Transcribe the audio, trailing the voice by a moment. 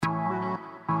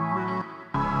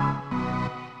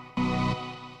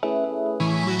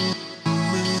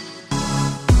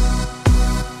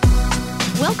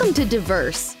Welcome to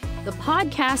Diverse, the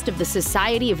podcast of the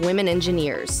Society of Women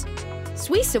Engineers.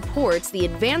 SWE supports the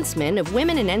advancement of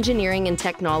women in engineering and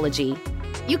technology.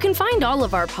 You can find all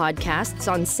of our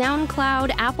podcasts on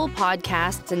SoundCloud, Apple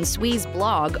Podcasts, and SWE's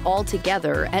blog all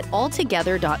together at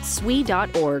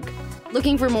alltogether.swe.org.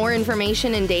 Looking for more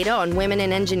information and data on women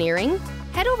in engineering?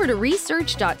 Head over to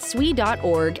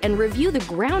research.swe.org and review the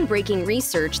groundbreaking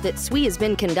research that SWE has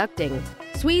been conducting.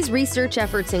 SWE's research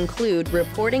efforts include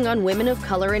reporting on women of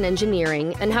color in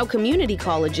engineering and how community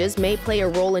colleges may play a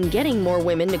role in getting more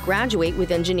women to graduate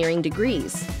with engineering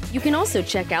degrees. You can also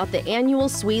check out the annual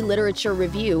SWE Literature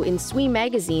Review in SWE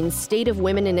Magazine's State of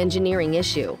Women in Engineering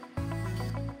issue.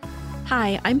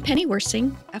 Hi, I'm Penny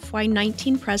Wirsing,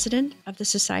 FY19 President of the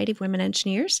Society of Women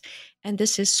Engineers, and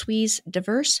this is SWE's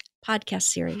Diverse podcast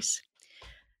series.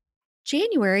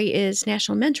 January is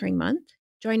National Mentoring Month.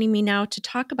 Joining me now to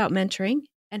talk about mentoring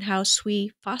and how SWE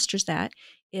fosters that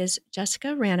is Jessica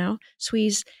Rannow,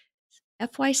 SWE's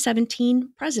FY17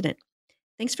 President.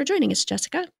 Thanks for joining us,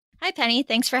 Jessica. Hi, Penny.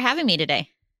 Thanks for having me today.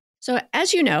 So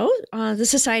as you know, the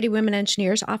Society of Women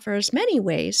Engineers offers many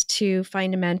ways to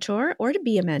find a mentor or to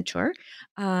be a mentor.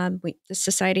 The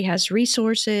Society has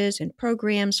resources and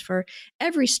programs for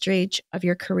every stage of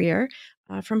your career,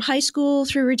 from high school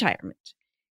through retirement.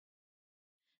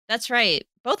 That's right.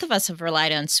 Both of us have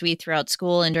relied on SWE throughout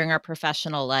school and during our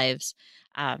professional lives.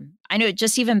 I know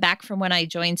just even back from when I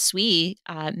joined SWE,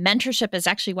 mentorship is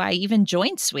actually why I even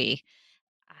joined SWE.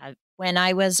 When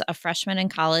I was a freshman in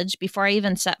college, before I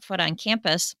even set foot on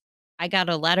campus, I got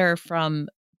a letter from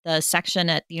the section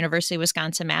at the University of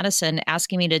Wisconsin-Madison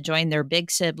asking me to join their Big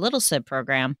Sib, Little Sib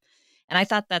program. And I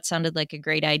thought that sounded like a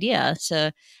great idea. So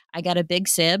I got a Big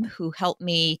Sib who helped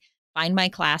me find my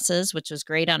classes, which was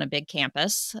great on a big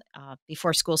campus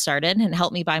before school started, and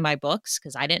helped me buy my books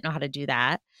because I didn't know how to do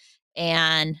that.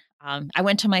 And I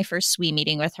went to my first SWE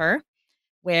meeting with her,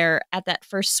 where at that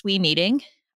first SWE meeting,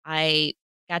 I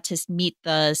got to meet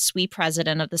the SWE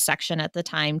president of the section at the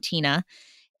time, Tina.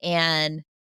 And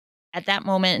at that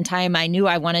moment in time, I knew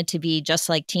I wanted to be just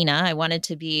like Tina. I wanted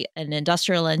to be an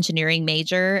industrial engineering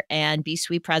major and be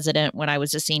SWE president when I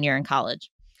was a senior in college.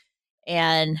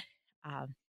 And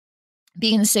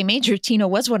being the same major, Tina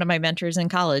was one of my mentors in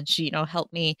college. She,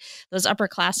 helped me. Those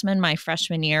upperclassmen my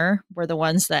freshman year were the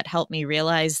ones that helped me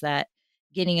realize that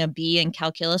getting a B in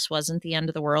calculus wasn't the end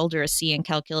of the world, or a C in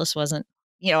calculus wasn't,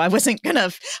 I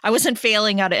wasn't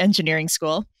failing out of engineering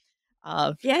school.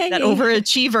 That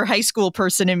overachiever high school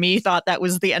person in me thought that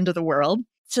was the end of the world.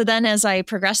 So then as I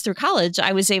progressed through college,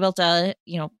 I was able to,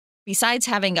 besides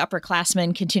having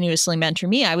upperclassmen continuously mentor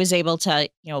me, I was able to,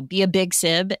 be a Big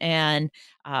Sib. And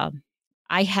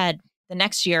I had the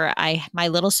next year, my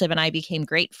little sib and I became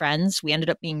great friends. We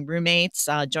ended up being roommates,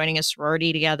 joining a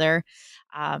sorority together,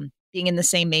 being in the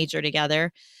same major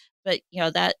together. But,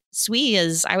 that SWE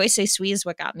is, I always say SWE is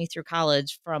what got me through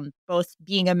college, from both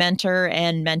being a mentor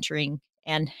and mentoring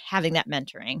and having that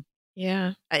mentoring.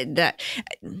 Yeah,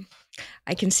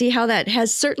 I can see how that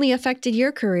has certainly affected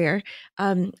your career.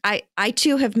 I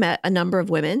too have met a number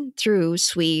of women through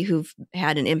SWE who've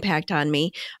had an impact on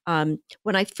me.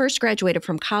 When I first graduated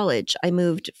from college, I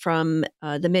moved from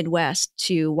the Midwest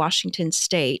to Washington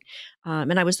State.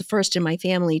 And I was the first in my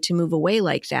family to move away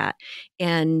like that.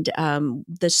 And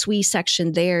the SWE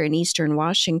section there in Eastern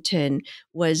Washington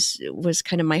was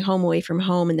kind of my home away from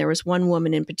home. And there was one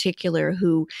woman in particular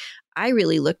who I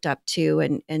really looked up to,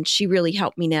 and she really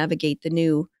helped me navigate the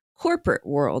new corporate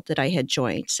world that I had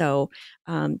joined. So,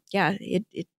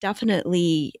 it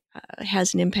definitely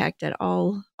has an impact at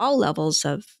all levels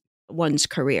of one's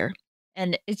career.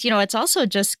 And it's also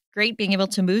just great being able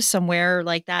to move somewhere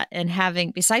like that and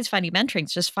having, besides finding mentoring,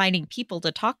 it's just finding people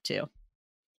to talk to.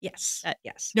 Yes.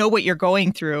 Yes. Know what you're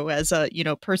going through as a,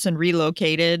 person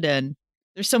relocated. And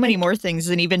there's so many more things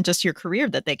than even just your career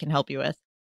that they can help you with.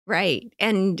 Right.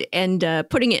 And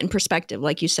putting it in perspective,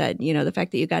 like you said, the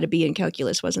fact that you got to be in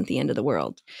calculus wasn't the end of the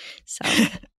world. So,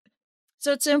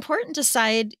 so it's important to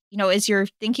decide, as you're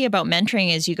thinking about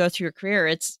mentoring as you go through your career,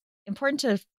 it's important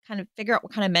to kind of figure out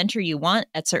what kind of mentor you want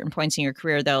at certain points in your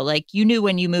career, though. Like, you knew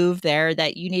when you moved there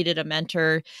that you needed a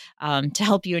mentor to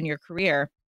help you in your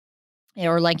career.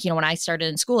 Or like, when I started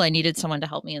in school, I needed someone to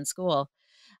help me in school.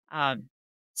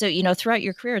 So, throughout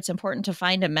your career, it's important to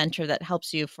find a mentor that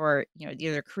helps you for,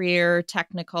 either career,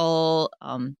 technical,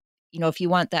 if you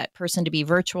want that person to be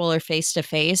virtual or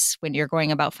face-to-face when you're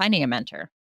going about finding a mentor.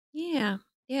 Yeah.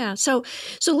 Yeah. So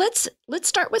let's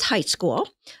start with high school.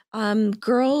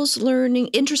 Girls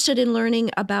interested in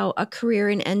learning about a career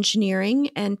in engineering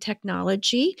and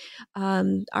technology,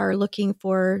 are looking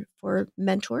for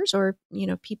mentors or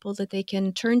people that they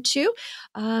can turn to.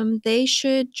 They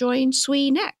should join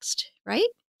SWE next, right?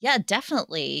 Yeah,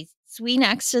 definitely. SWE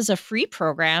Next is a free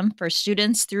program for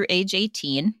students through age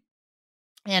 18.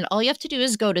 And all you have to do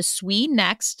is go to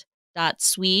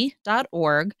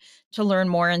swenext.swe.org to learn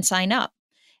more and sign up.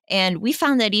 And we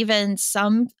found that even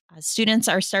some students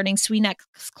are starting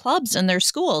SweNext clubs in their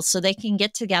schools so they can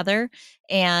get together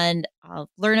and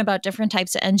learn about different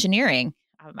types of engineering.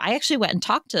 I actually went and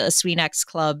talked to a SweNext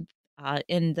club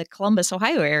in the Columbus,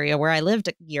 Ohio area where I lived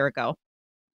a year ago.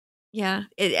 Yeah,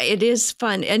 it is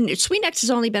fun. And SweetNext has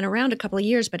only been around a couple of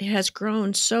years, but it has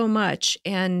grown so much.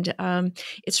 And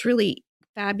it's really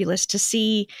fabulous to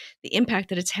see the impact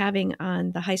that it's having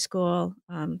on the high school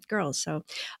girls. So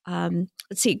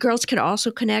let's see, girls can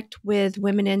also connect with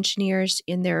women engineers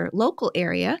in their local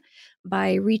area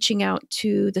by reaching out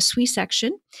to the SWE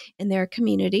section in their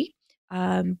community.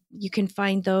 You can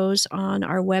find those on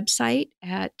our website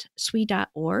at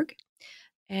swe.org.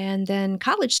 And then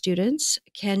college students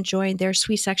can join their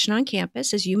SWE section on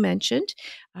campus, as you mentioned.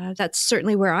 That's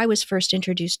certainly where I was first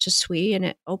introduced to SWE, and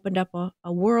it opened up a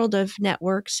world of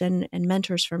networks and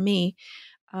mentors for me.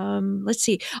 Let's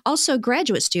see. Also,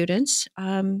 graduate students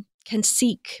can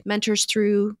seek mentors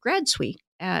through GradSWE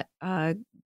at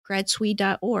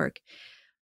gradswe.org.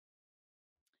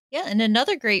 Yeah, and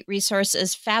another great resource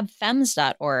is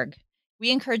fabfems.org. We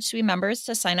encourage SWE members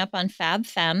to sign up on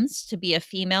FabFems to be a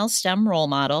female STEM role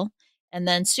model. And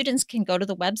then students can go to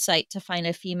the website to find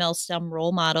a female STEM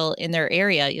role model in their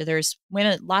area. There's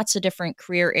women, lots of different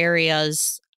career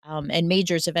areas and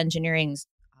majors of engineering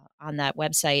on that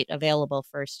website available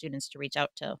for students to reach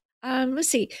out to. Let's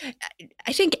see.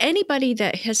 I think anybody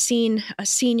that has seen a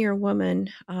senior woman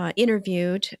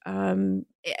interviewed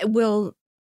will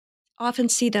often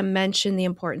see them mention the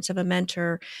importance of a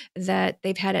mentor that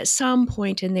they've had at some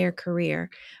point in their career.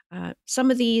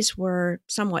 Some of these were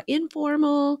somewhat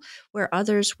informal, where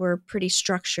others were pretty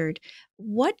structured.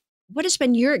 What has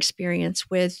been your experience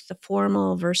with the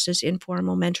formal versus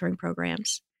informal mentoring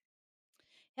programs?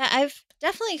 Yeah, I've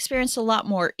definitely experienced a lot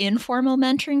more informal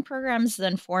mentoring programs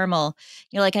than formal.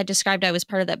 Like I described, I was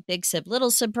part of that Big Sib,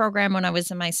 Little Sib program when I was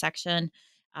in my section.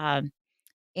 Um,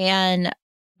 and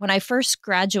when I first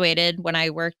graduated, when I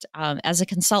worked as a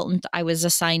consultant, I was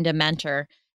assigned a mentor.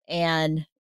 And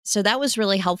so that was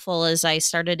really helpful as I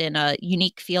started in a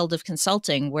unique field of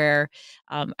consulting where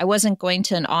I wasn't going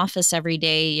to an office every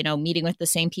day, meeting with the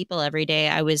same people every day.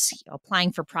 I was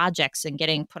applying for projects and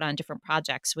getting put on different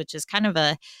projects, which is kind of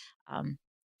a um,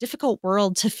 difficult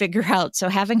world to figure out. So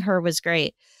having her was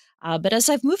great. But as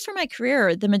I've moved through my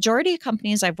career, the majority of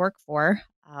companies I've worked for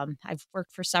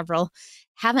several,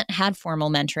 haven't had formal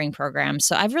mentoring programs.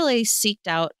 So I've really seeked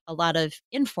out a lot of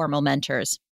informal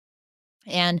mentors.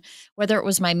 And whether it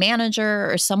was my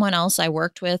manager or someone else I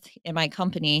worked with in my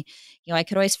company, I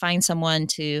could always find someone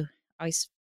to, I always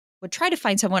would try to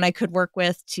find someone I could work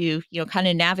with to, kind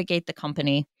of navigate the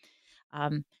company.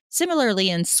 Similarly,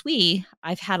 in SWE,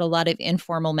 I've had a lot of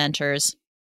informal mentors.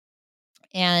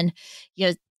 And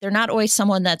they're not always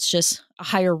someone that's just a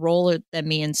higher role than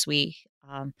me in SWE.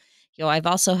 Um, I've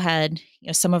also had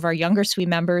some of our younger SWE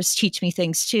members teach me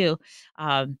things too.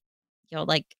 Um,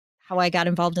 like how I got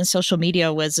involved in social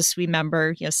media was a SWE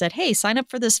member said, "Hey, sign up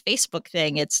for this Facebook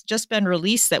thing. It's just been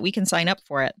released that we can sign up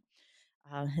for it."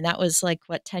 And that was like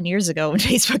 10 years ago when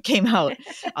Facebook came out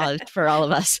for all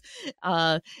of us.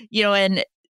 And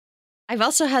I've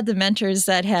also had the mentors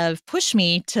that have pushed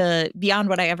me to beyond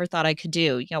what I ever thought I could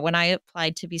do. When I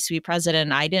applied to be SWE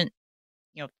president, I didn't,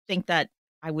 think that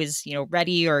I was,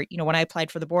 ready or, when I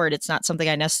applied for the board, it's not something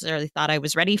I necessarily thought I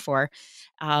was ready for.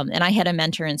 And I had a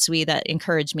mentor in SWE that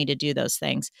encouraged me to do those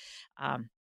things.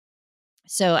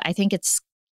 So I think it's,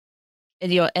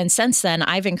 and since then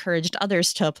I've encouraged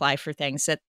others to apply for things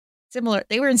that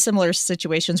they were in similar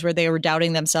situations where they were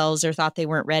doubting themselves or thought they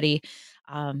weren't ready.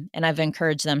 And I've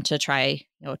encouraged them to try,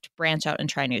 to branch out and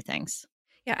try new things.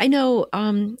 Yeah, I know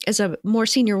as a more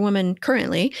senior woman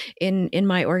currently in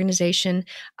my organization,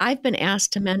 I've been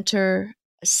asked to mentor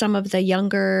some of the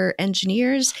younger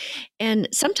engineers, and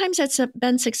sometimes that's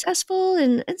been successful,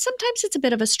 and sometimes it's a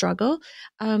bit of a struggle.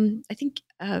 I think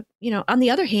on the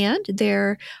other hand,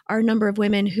 there are a number of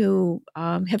women who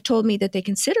have told me that they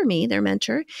consider me their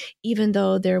mentor, even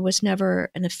though there was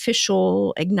never an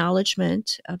official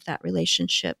acknowledgement of that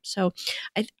relationship. So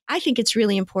I think it's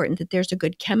really important that there's a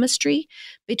good chemistry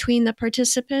between the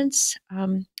participants.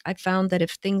 I've found that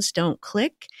if things don't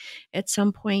click at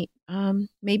some point,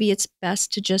 maybe it's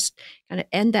best to just kind of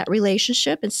end that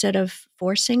relationship instead of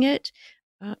forcing it.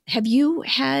 Have you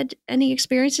had any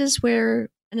experiences where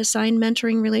an assigned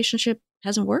mentoring relationship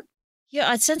hasn't worked?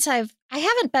 Yeah, since I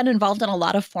haven't been involved in a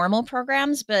lot of formal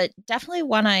programs, but definitely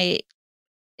one I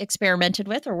experimented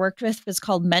with or worked with was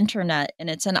called MentorNet, and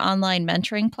it's an online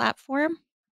mentoring platform.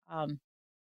 Um,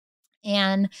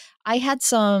 and I had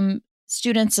some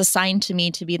students assigned to me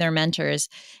to be their mentors,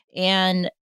 and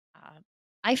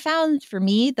I found for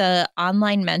me the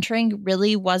online mentoring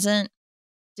really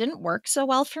didn't work so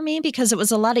well for me because it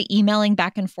was a lot of emailing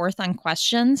back and forth on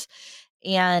questions.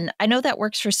 And I know that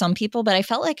works for some people, but I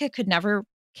felt like I could never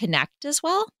connect as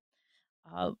well,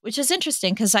 which is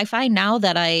interesting because I find now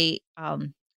that I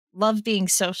love being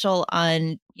social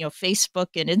on Facebook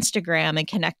and Instagram and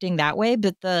connecting that way.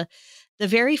 But the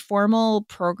very formal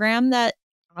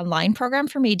online program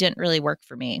for me didn't really work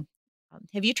for me.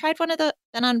 Have you tried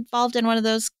been involved in one of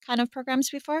those kind of programs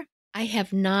before? I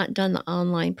have not done the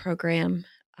online program.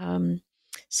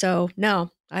 So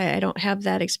no, I don't have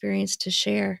that experience to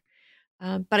share.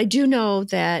 But I do know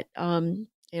that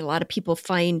a lot of people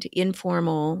find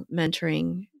informal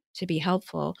mentoring to be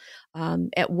helpful.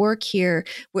 At work here,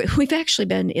 we've actually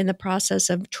been in the process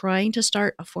of trying to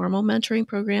start a formal mentoring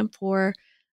program for,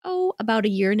 about a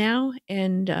year now,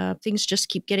 and things just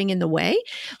keep getting in the way.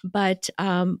 But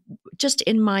just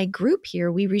in my group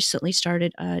here, we recently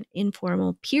started an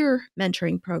informal peer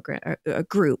mentoring program, a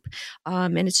group.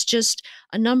 And it's just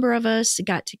a number of us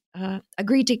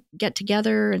agreed to get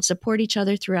together and support each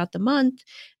other throughout the month,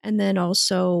 and then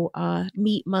also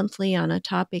meet monthly on a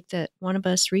topic that one of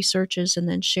us researches and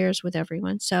then shares with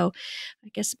everyone. So I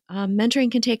guess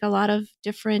mentoring can take a lot of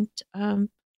different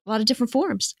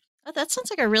forms. Oh, that sounds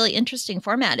like a really interesting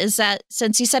format. Is that,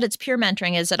 since you said it's peer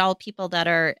mentoring, is it all people that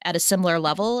are at a similar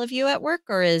level of you at work,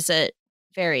 or is it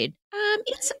varied?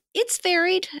 It's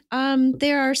varied.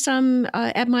 There are some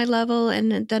at my level,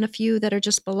 and then a few that are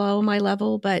just below my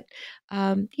level. But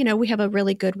we have a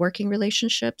really good working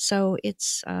relationship. So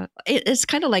it's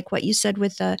kind of like what you said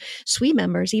with the SWE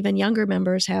members. Even younger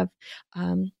members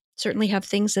certainly have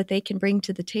things that they can bring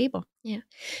to the table. Yeah.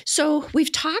 So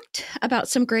we've talked about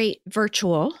some great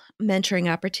virtual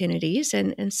mentoring opportunities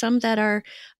and some that are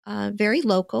very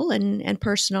local and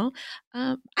personal.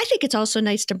 I think it's also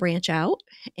nice to branch out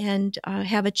and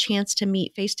have a chance to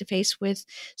meet face to face with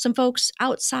some folks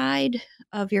outside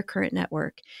of your current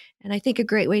network. And I think a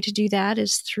great way to do that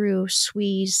is through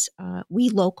SWE's We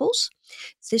Locals.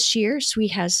 This year, SWE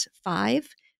has 5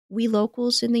 We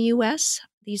Locals in the U.S.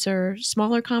 These are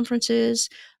smaller conferences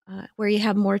where you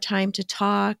have more time to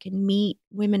talk and meet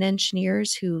women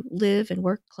engineers who live and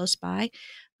work close by.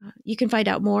 You can find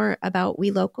out more about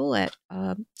We Local at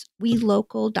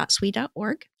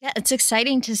welocal.swe.org. Yeah, it's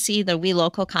exciting to see the We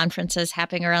Local conferences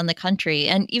happening around the country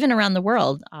and even around the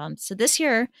world. So this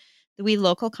year, the We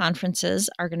Local conferences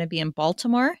are going to be in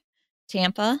Baltimore,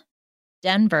 Tampa,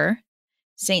 Denver,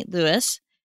 St. Louis,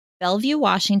 Bellevue,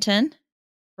 Washington,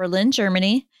 Berlin,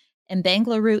 Germany, and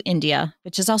Bangalore, India,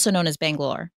 which is also known as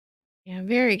Bangalore. Yeah, I'm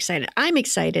very excited. I'm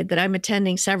excited that I'm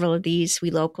attending several of these We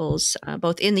Locals,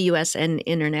 both in the U.S. and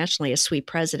internationally as SWE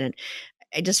president.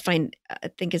 I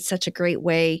think it's such a great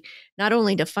way not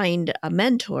only to find a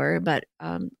mentor, but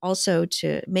also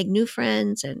to make new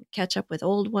friends and catch up with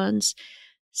old ones.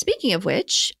 Speaking of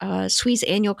which, SWE's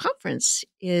annual conference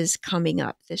is coming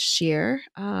up this year,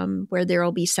 where there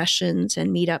will be sessions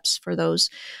and meetups for those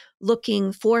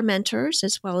looking for mentors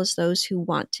as well as those who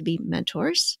want to be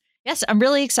mentors. Yes, I'm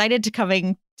really excited to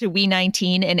coming to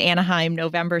We19 in Anaheim,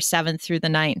 November 7th through the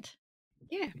 9th.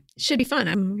 Yeah, it should be fun.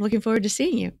 I'm looking forward to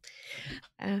seeing you.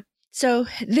 So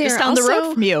they're just down the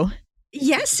road from you.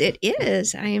 Yes, it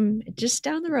is. I am just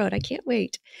down the road. I can't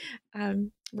wait.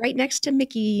 Right next to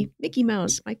Mickey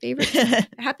Mouse, my favorite,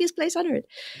 happiest place on earth.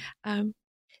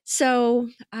 So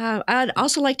I'd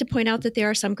also like to point out that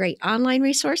there are some great online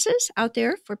resources out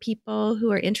there for people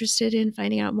who are interested in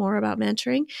finding out more about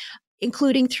mentoring,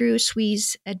 including through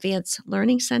SWE's Advanced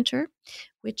Learning Center,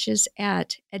 which is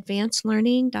at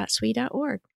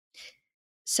advancedlearning.swe.org.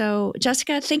 So,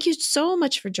 Jessica, thank you so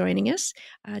much for joining us.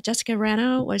 Jessica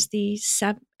Rannow was the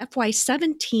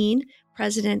FY17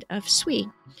 president of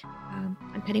SWE.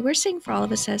 I'm Penny Wirsing. For all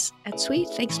of us at SWE,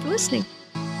 thanks for listening.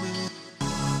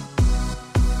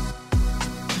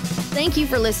 Thank you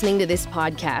for listening to this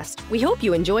podcast. We hope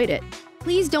you enjoyed it.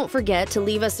 Please don't forget to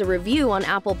leave us a review on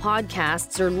Apple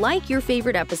Podcasts or like your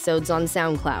favorite episodes on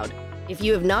SoundCloud. If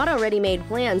you have not already made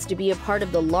plans to be a part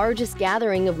of the largest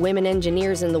gathering of women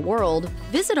engineers in the world,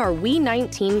 visit our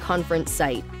We19 conference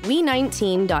site,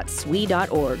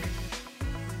 we19.swe.org.